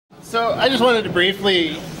So I just wanted to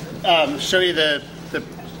briefly show you the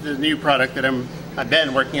new product that I've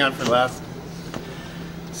been working on for the last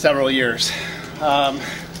several years.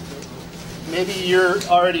 Maybe you're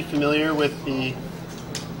already familiar with the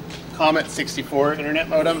Comet64 Internet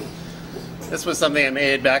Modem. This was something I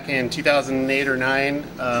made back in 2008 or 9.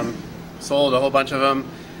 Sold a whole bunch of them,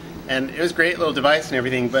 and it was a great little device and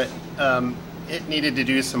everything, but it needed to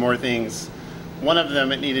do some more things. One of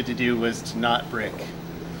them it needed to do was to not brick.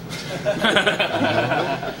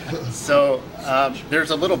 So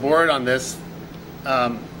there's a little board on this.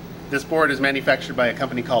 This board is manufactured by a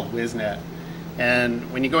company called WizNet,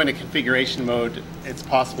 and when you go into configuration mode, it's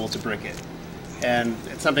possible to brick it. And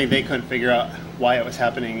it's something they couldn't figure out why it was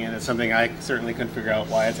happening, and it's something I certainly couldn't figure out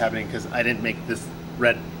why it's happening, because I didn't make this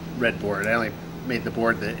red board. I only made the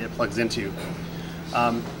board that it plugs into.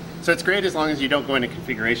 So it's great as long as you don't go into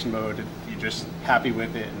configuration mode. You're just happy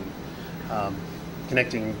with it and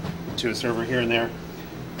connecting to a server here and there.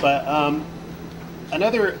 But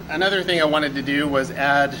another thing I wanted to do was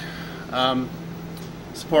add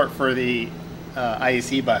support for the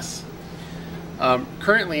IEC bus.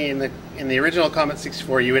 Currently, in the original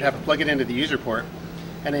Comet64, you would have to plug it into the user port,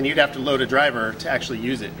 and then you'd have to load a driver to actually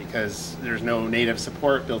use it, because there's no native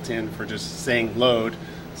support built in for just saying load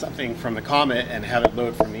something from the Comet and have it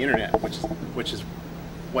load from the internet, which is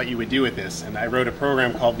what you would do with this. And I wrote a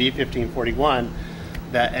program called v11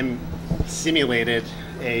 that simulated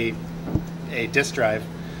a disk drive,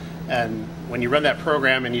 and when you run that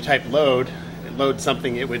program and you type load, it loads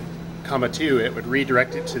something, it would (2), it would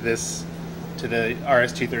redirect it to the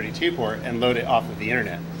RS-232 port and load it off of the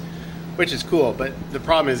internet, which is cool. But the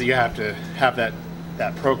problem is you have to have that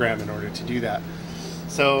program in order to do that.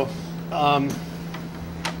 So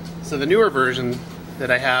so the newer version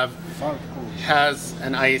that I have has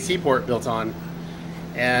an IEC port built on,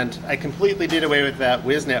 and I completely did away with that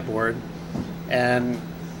WizNet board and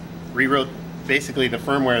rewrote basically the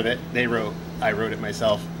firmware that they wrote. I wrote it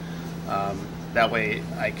myself. That way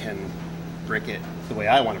I can brick it the way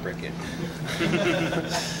I want to brick it.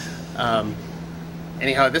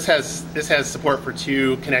 Anyhow, this has support for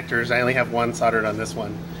 2 connectors. I only have one soldered on this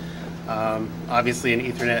one. Obviously an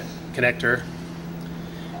Ethernet connector.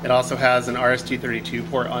 It also has an RS-232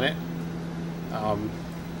 port on it,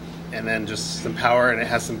 and then just some power, and it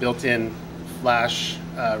has some built-in flash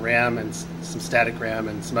RAM and some static RAM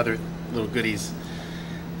and some other little goodies.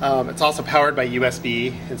 It's also powered by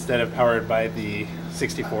USB instead of powered by the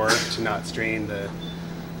 64 to not strain the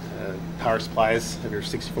power supplies of your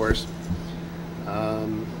 64s.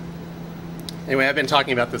 Anyway, I've been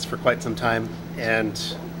talking about this for quite some time, and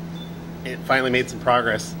it finally made some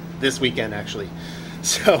progress this weekend, actually.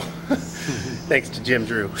 So, thanks to Jim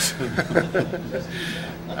Drew.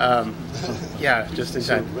 Yeah, just in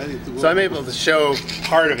time. So I'm able to show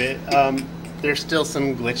part of it. There's still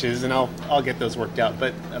some glitches, and I'll get those worked out,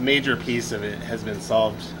 but a major piece of it has been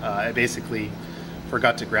solved. I basically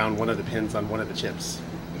forgot to ground one of the pins on one of the chips.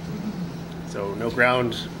 So no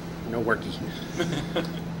ground, no worky.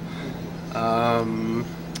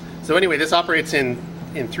 So anyway, this operates in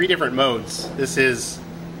 3 different modes. This is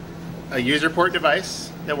a user port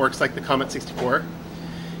device that works like the Comet64.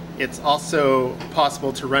 It's also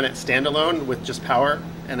possible to run it standalone with just power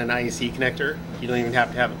and an IEC connector. You don't even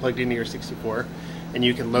have to have it plugged into your 64. And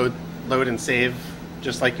you can load and save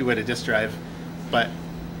just like you would a disk drive, but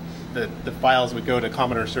the files would go to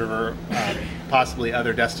Commodore server, possibly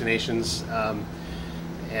other destinations,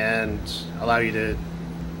 and allow you to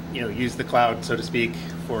use the cloud, so to speak,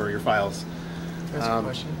 for your files. Can I ask a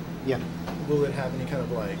question? Yeah. Will it have any kind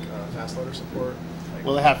of like fast loader support?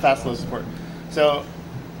 Will it have fast load support? So,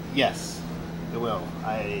 yes, it will.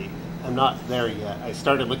 I'm not there yet. I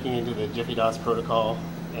started looking into the Jiffy DOS protocol,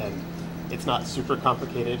 and it's not super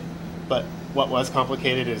complicated, but what was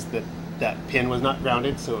complicated is that pin was not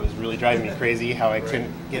grounded, so it was really driving me crazy how I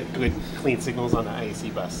couldn't get good, clean signals on the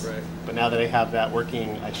IEC bus. Right. But now that I have that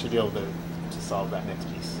working, I should be able to solve that next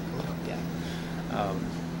piece. Yeah.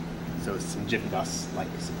 So it's some Jiffy DOS-like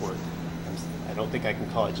support. I don't think I can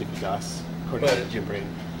call it Jiffy DOS, according to Jim Brain.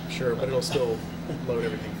 Sure, but it'll still load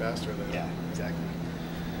everything faster than Yeah, exactly.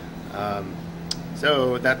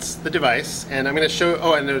 So that's the device, and I'm going to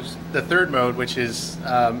show, and there's the third mode, which is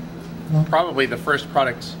probably the first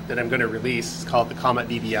product that I'm going to release. It's called the Comet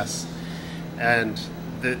VBS, and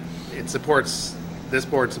this board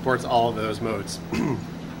supports all of those modes.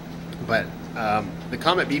 But the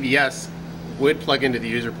Comet VBS would plug into the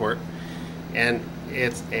user port, and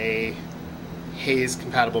it's a Hayes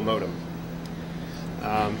compatible modem.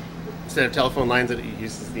 Instead of telephone lines, it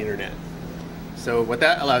uses the internet. So what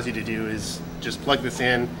that allows you to do is just plug this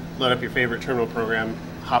in, load up your favorite terminal program,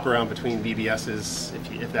 hop around between BBSs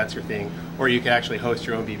if that's your thing, or you can actually host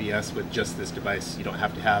your own BBS with just this device. You don't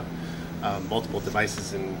have to have multiple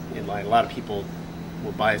devices in line. A lot of people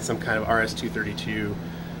will buy some kind of RS-232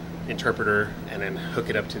 interpreter and then hook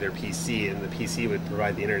it up to their PC, and the PC would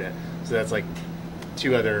provide the internet. So that's like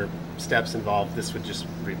 2 other steps involved. This would just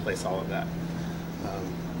replace all of that.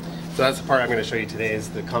 So that's the part I'm going to show you today is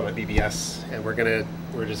the Comet BBS, and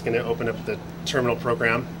we're just going to open up the terminal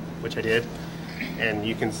program, which I did, and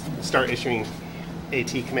you can start issuing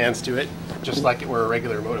AT commands to it, just like it were a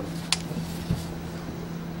regular modem.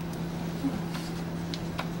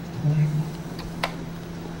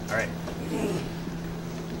 All right.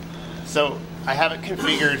 So I have it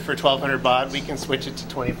configured for 1200 baud. We can switch it to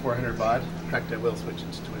 2400 baud. In fact, I will switch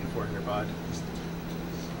it to 2400 baud.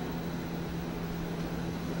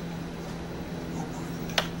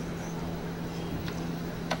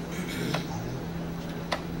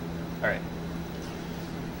 All right.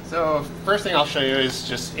 So first thing I'll show you is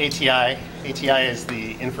just ATI. ATI is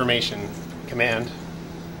the information command.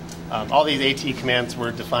 All these AT commands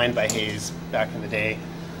were defined by Hayes back in the day,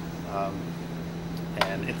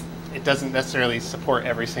 and it doesn't necessarily support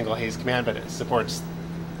every single Hayes command, but it supports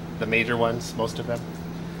the major ones, most of them.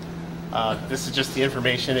 This is just the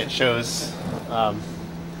information. It shows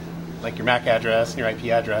like your MAC address and your IP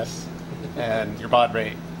address and your baud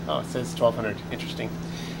rate. Oh, it says 1200. Interesting.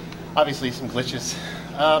 Obviously some glitches.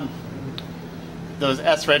 Those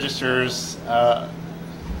S registers,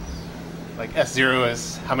 like S0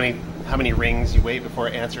 is how many rings you wait before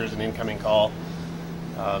it answers an incoming call.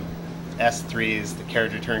 S3 is the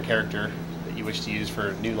carriage return character that you wish to use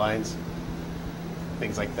for new lines,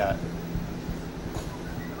 things like that.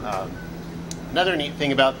 Another neat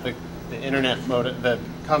thing about the internet modem, the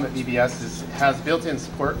Comet BBS, is it has built-in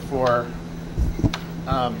support for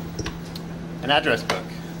an address book.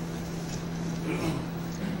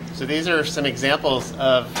 So these are some examples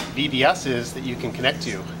of BBSs that you can connect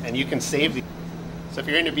to, and you can save these. So if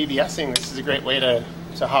you're into BBSing, this is a great way to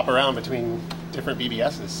hop around between different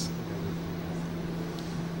BBSs.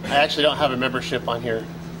 I actually don't have a membership on here,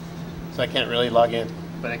 so I can't really log in,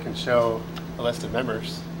 but I can show a list of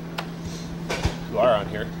members who are on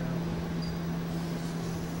here.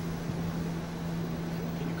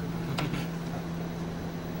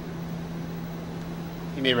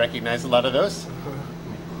 You may recognize a lot of those.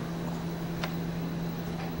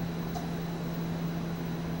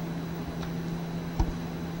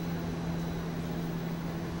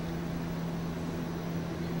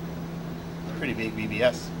 Pretty big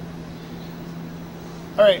BBS.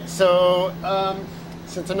 All right, so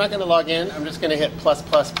since I'm not going to log in, I'm just going to hit +++,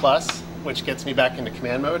 which gets me back into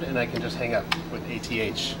command mode, and I can just hang up with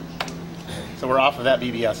ATH. So we're off of that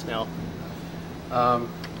BBS now.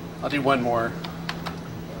 I'll do one more.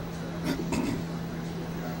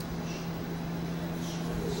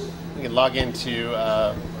 We can log into,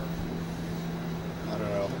 I don't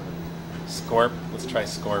know, Scorp. Let's try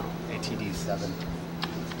Scorp, ATD7.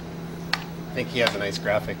 I think he has a nice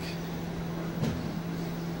graphic.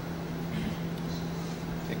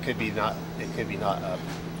 It could be not up.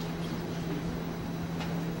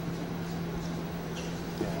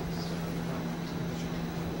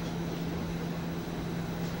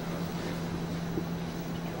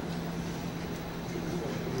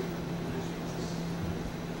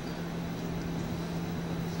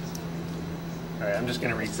 All right, I'm just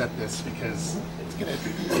going to reset this because it's going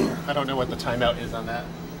to, I don't know what the timeout is on that.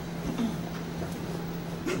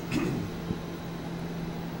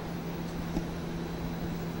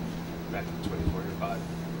 Back to 2400 baud.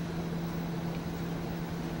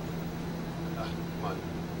 Come on.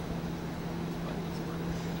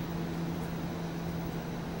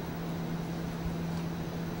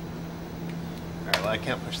 All right, well, I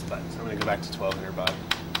can't push the button, so I'm going to go back to 1200 baud.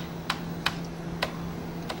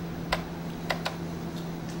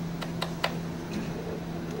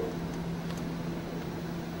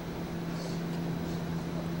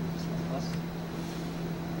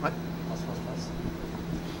 What?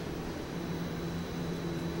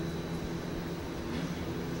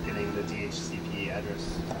 Getting the DHCP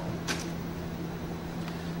address.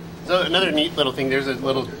 So another neat little thing, there's a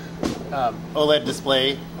little OLED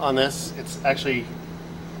display on this. It's actually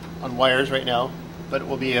on wires right now, but it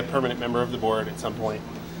will be a permanent member of the board at some point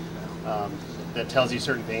that tells you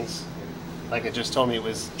certain things. Like it just told me it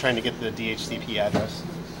was trying to get the DHCP address.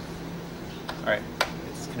 All right,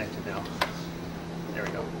 it's connected now. There we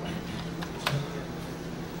go.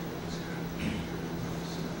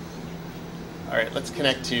 All right, let's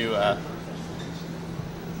connect to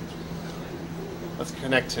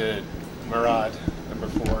Murad, number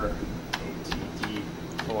 4,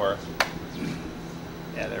 ATD4.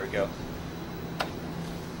 Yeah, there we go.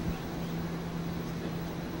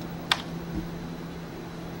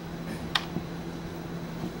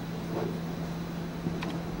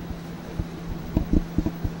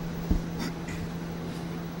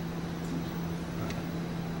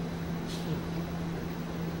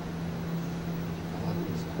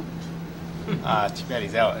 Too bad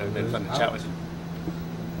he's out. It would have been fun to chat with him.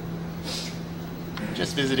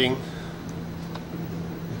 Just visiting.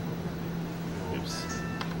 Oops.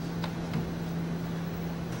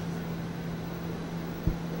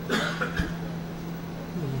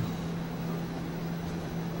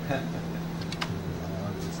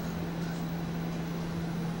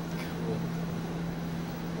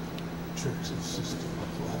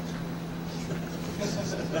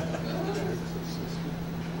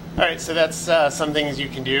 All right, so that's some things you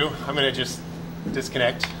can do. I'm going to just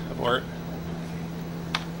disconnect, abort.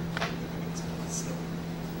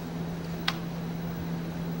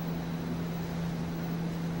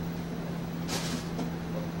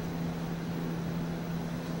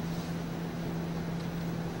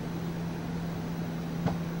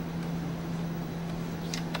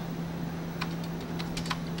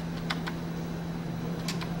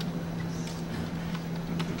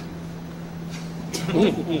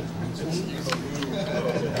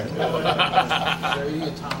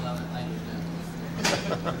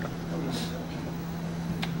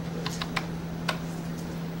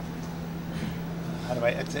 How do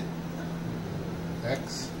I exit?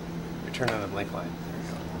 X. Return on a blank line.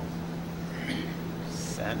 There we go.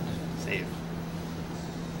 Send. Save.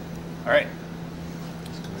 All right.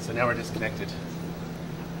 So now we're disconnected.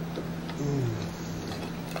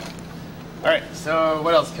 All right. So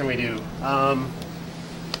what else can we do?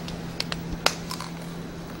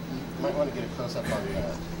 Might want to get a close up on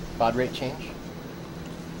baud rate change.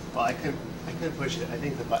 Well, I could push it. I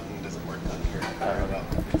think the button doesn't work on here. I don't know.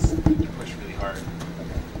 It's you push really hard.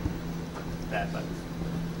 That button.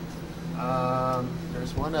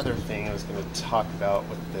 There's one other thing I was going to talk about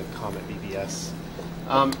with the Comet VBS.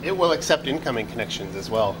 It will accept incoming connections as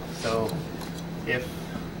well. So,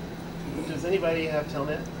 does anybody have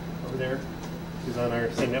Telnet over there? Who's on our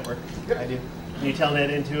same network? Yep. I do. Can you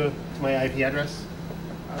Telnet to my IP address?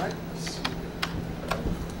 All right.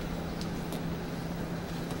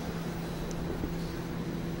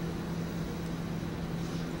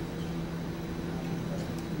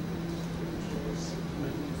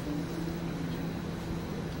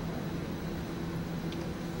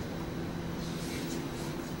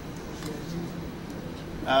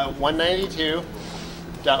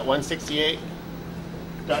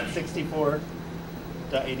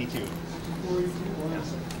 192.168.64.82.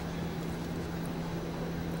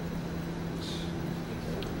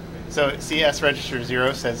 So CS register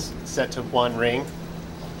 0 says set to 1 ring.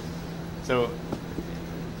 So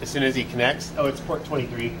as soon as he connects, oh, it's port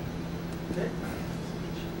 23. Okay.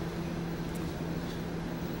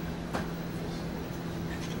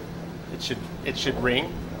 It should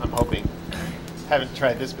ring, I'm hoping. Haven't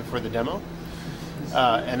tried this before the demo.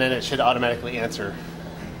 And then it should automatically answer.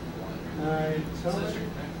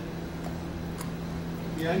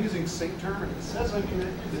 Yeah, I'm using sync term. It says I'm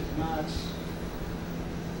connected, it's not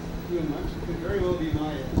doing much. It could very well be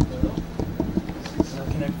my end, though. I'll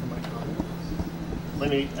connect from my Commodore.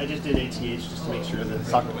 I just did ATH just to make sure the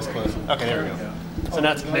socket was closed. Okay, there we go. So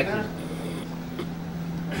now it's connected.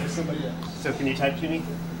 Somebody else. So can you type to me?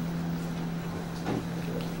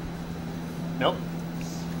 Nope.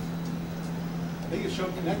 I think it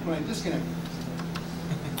showed connect when I disconnected.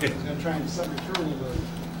 I was going to try and set return a little bit.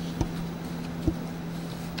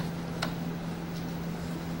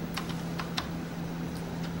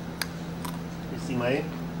 You see my end?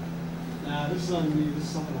 Nah, this is on me. This is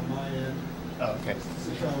something on my end. Oh, okay.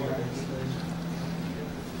 Let's try one of these things.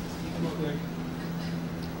 Real quick.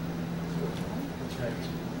 That's right.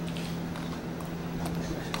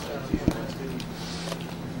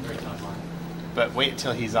 But wait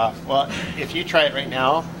till he's off. Well, if you try it right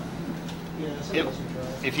now, Yeah,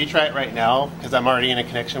 if you try it right now, because I'm already in a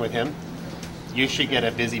connection with him, you should get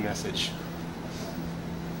a busy message.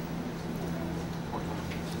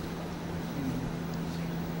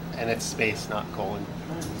 And it's space, not colon,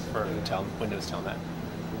 for Windows Telnet.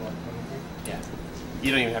 Yeah.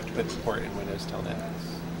 You don't even have to put support in Windows Telnet.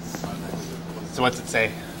 So what's it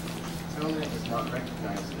say? Telnet is not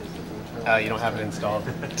recognized as the You don't have it installed.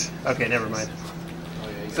 Okay, never mind. Oh,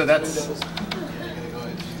 yeah, So that's. you're going to go ahead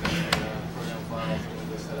and choose program files and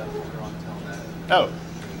Windows setup if you're on Telnet. Oh.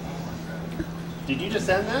 Did you just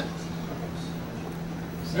send that?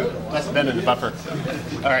 Nope. Must have been in the buffer.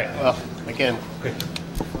 All right. Well, again.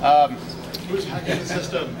 Who's hacking the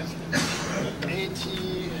system? AT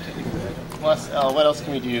plus L. What else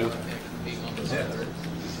can we do?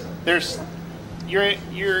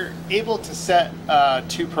 You're able to set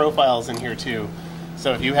 2 profiles in here too.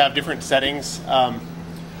 So if you have different settings,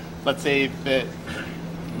 let's say that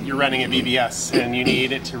you're running a VBS and you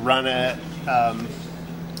need it to run it,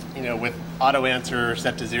 with auto answer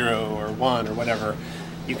set to 0 or 1 or whatever,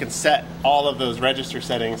 you can set all of those register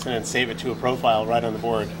settings and then save it to a profile right on the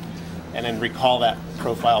board, and then recall that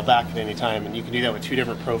profile back at any time. And you can do that with 2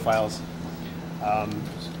 different profiles.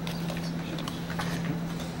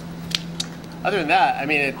 Other than that, I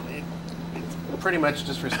mean, it pretty much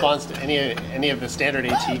just responds to any of the standard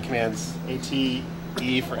AT commands. AT,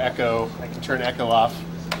 E for echo. I can turn echo off.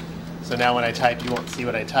 So now when I type, you won't see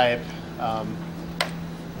what I type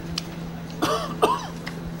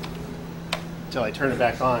until I turn it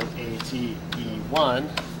back on. AT, E1.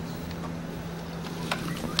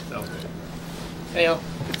 So anyhow,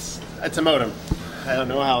 it's a modem. I don't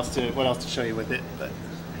know what else to show you with it, but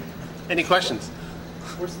any questions?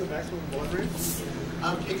 What's the maximum baud rate?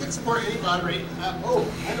 It can support any baud rate. I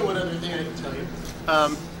know one other thing I can tell you.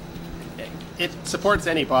 It supports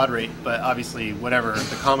any baud rate, but obviously whatever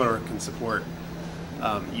the Commodore can support,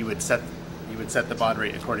 you would set the baud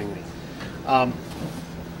rate accordingly.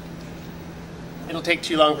 It'll take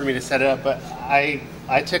too long for me to set it up, but I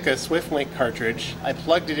took a SwiftLink cartridge, I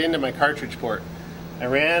plugged it into my cartridge port, I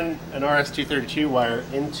ran an RS-232 wire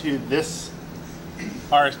into this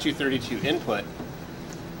RS-232 input,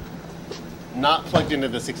 not plugged into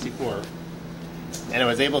the 64, and I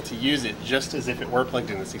was able to use it just as if it were plugged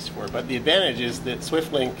into the 64. But the advantage is that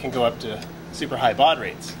SwiftLink can go up to super high baud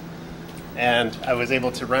rates, and I was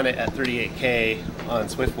able to run it at 38K on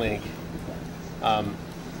SwiftLink,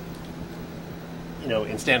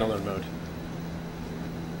 in standalone mode,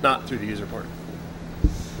 not through the user port.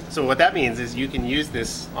 So what that means is you can use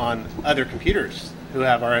this on other computers who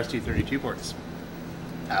have RS-232 ports.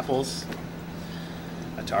 Apples,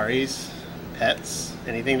 Ataris, Pets,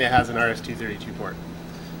 anything that has an RS-232 port.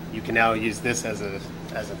 You can now use this as an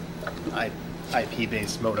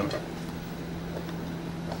IP-based modem.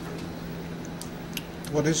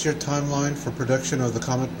 What is your timeline for production of the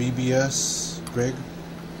Comet BBS, Greg?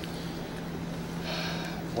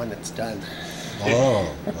 When it's done.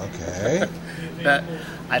 Oh, okay. That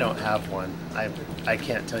I don't have one. I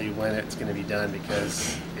can't tell you when it's going to be done,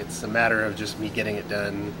 because it's a matter of just me getting it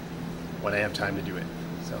done when I have time to do it.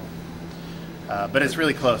 So, but it's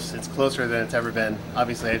really close. It's closer than it's ever been.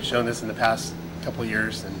 Obviously, I've shown this in the past couple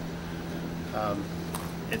years, and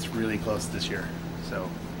it's really close this year. So,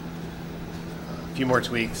 a few more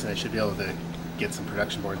tweaks, and I should be able to get some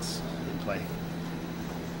production boards in play.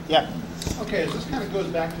 Yeah. Okay, so this kind of goes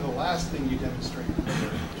back to the last thing you demonstrated.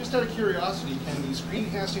 Just out of curiosity, can the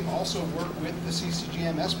screencasting also work with the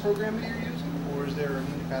CCGMS program that you're using? Or is there an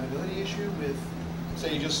incompatibility issue with,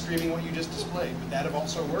 say, just streaming what you just displayed? Would that have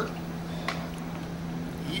also worked?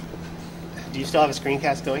 Do you still have a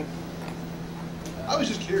screencast going? I was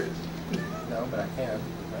just curious. No, but I can.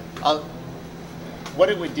 What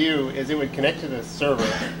it would do is it would connect to the server.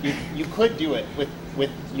 You could do it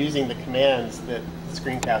with using the commands that the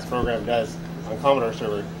screencast program does on Commodore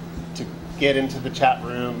server to get into the chat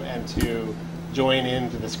room and to join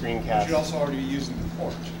into the screencast. You should also already be using the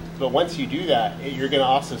port. But once you do that, you're going to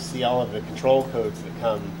also see all of the control codes that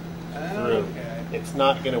come through. Okay. It's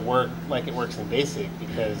not going to work like it works in BASIC,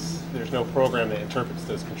 because there's no program that interprets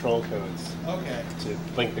those control codes to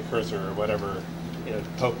blink the cursor or whatever, to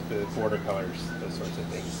poke the border colors, those sorts of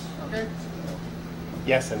things. Okay.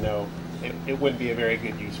 Yes and no. It wouldn't be a very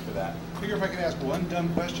good use for that. I figure if I could ask one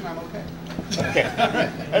dumb question, I'm okay. Okay,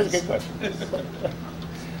 that was a good question.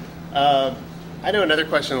 I know another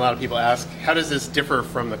question a lot of people ask: how does this differ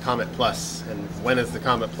from the Comet Plus, and when is the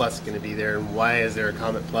Comet Plus going to be there, and why is there a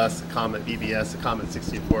Comet Plus, a Comet VBS, a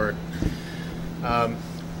Comet64?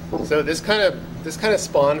 So this kind of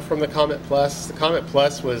spawned from the Comet Plus. The Comet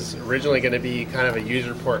Plus was originally going to be kind of a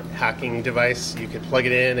user port hacking device. You could plug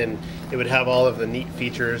it in and it would have all of the neat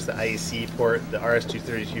features: the IEC port, the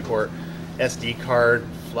RS-232 port, SD card,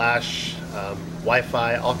 flash,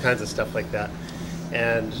 Wi-Fi, all kinds of stuff like that.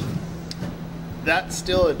 And that's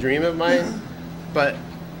still a dream of mine, but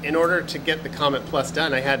in order to get the Comet Plus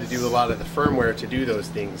done, I had to do a lot of the firmware to do those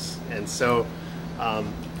things. And so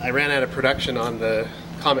I ran out of production on the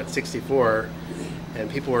Comet64, and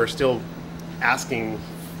people were still asking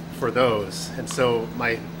for those. And so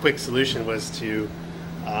my quick solution was to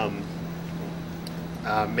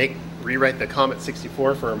rewrite the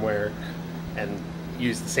Comet64 firmware and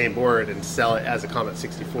use the same board and sell it as a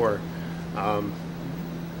Comet64.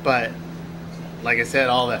 But like I said,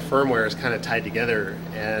 all that firmware is kind of tied together,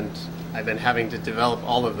 and I've been having to develop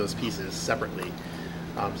all of those pieces separately.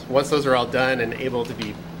 So once those are all done and able to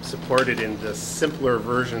be supported in the simpler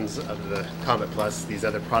versions of the Comet Plus, these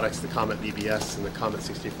other products, the Comet VBS and the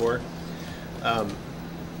Comet64,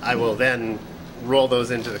 I will then roll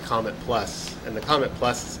those into the Comet Plus. And the Comet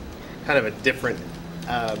Plus is kind of a different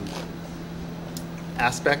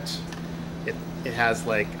aspect. It has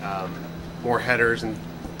like more headers and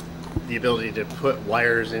the ability to put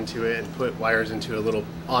wires into it and put wires into a little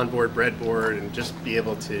onboard breadboard and just be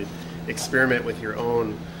able to experiment with your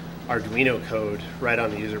own Arduino code right on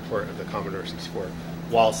the user port of the Commodore 64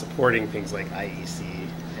 while supporting things like IEC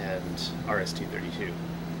and RS-232.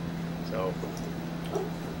 So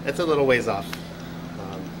it's a little ways off.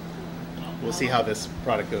 We'll see how this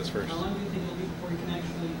product goes first. How long do you think it'll be before you can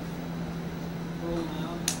actually roll them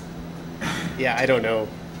out? Yeah, I don't know.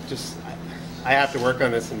 Just I have to work on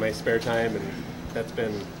this in my spare time, and that's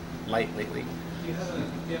been light lately. Do you have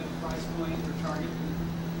a price point or target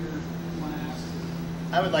you want to ask?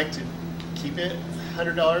 I would like to keep it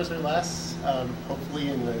 $100 or less, hopefully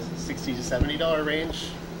in the $60 to $70 range,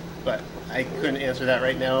 but I couldn't answer that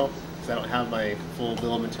right now because I don't have my full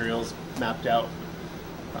bill of materials mapped out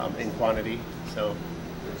in quantity. So.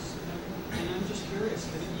 And I'm just curious,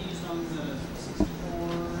 could it be used on the 64,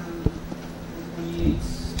 128,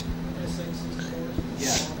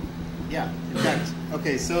 SX64s? Yeah, in fact.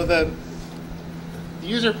 Okay, so the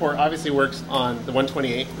user port obviously works on the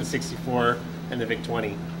 128, the 64, and the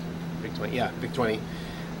VIC-20. VIC-20.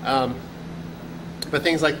 But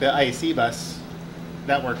things like the IEC bus,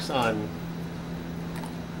 that works on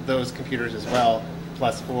those computers as well.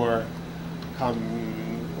 +4,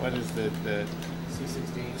 what is the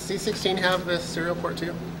C16. C16 have the serial port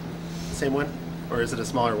too? The same one? Or is it a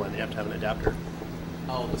smaller one? You have to have an adapter.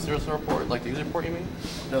 Oh, the serial server port, like the user port, you mean?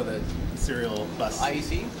 No, the serial bus.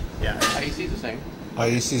 IEC? Yeah. IEC is the same.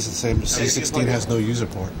 IEC is the same. C16 has no user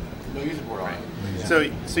port. No user port on it.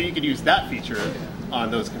 Yeah. So you could use that feature on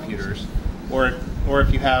those computers, or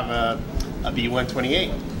if you have a V128.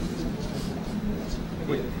 Have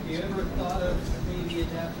you ever thought of maybe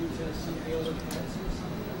adapting to some of the other pets or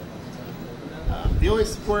something? The only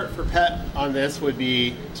support for PET on this would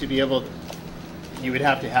be to be able, you would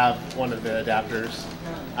have to have one of the adapters.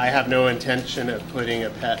 I have no intention of putting a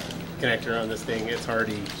PET connector on this thing. It's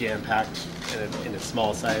already jam-packed in a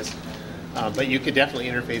small size. But you could definitely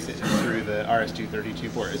interface it through the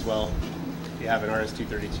RS-232 port as well. If you have an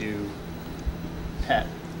RS-232 PET,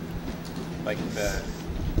 like the...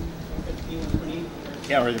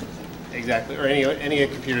 Yeah, or exactly, or any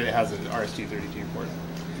computer that has an RS-232 port.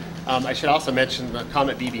 I should also mention the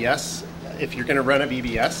Comet VBS. If you're going to run a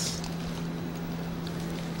VBS,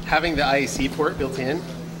 having the IEC port built in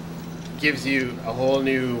gives you a whole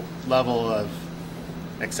new level of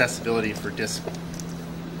accessibility for disk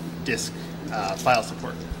file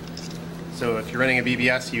support. So if you're running a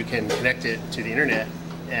VBS, you can connect it to the internet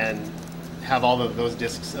and have all of those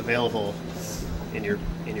disks available in your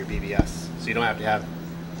VBS. So you don't have to have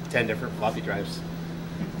 10 different floppy drives.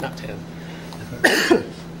 Not 10.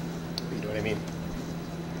 You know what I mean?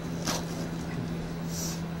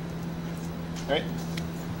 All right.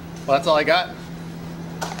 Well, that's all I got.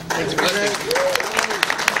 Thanks for listening.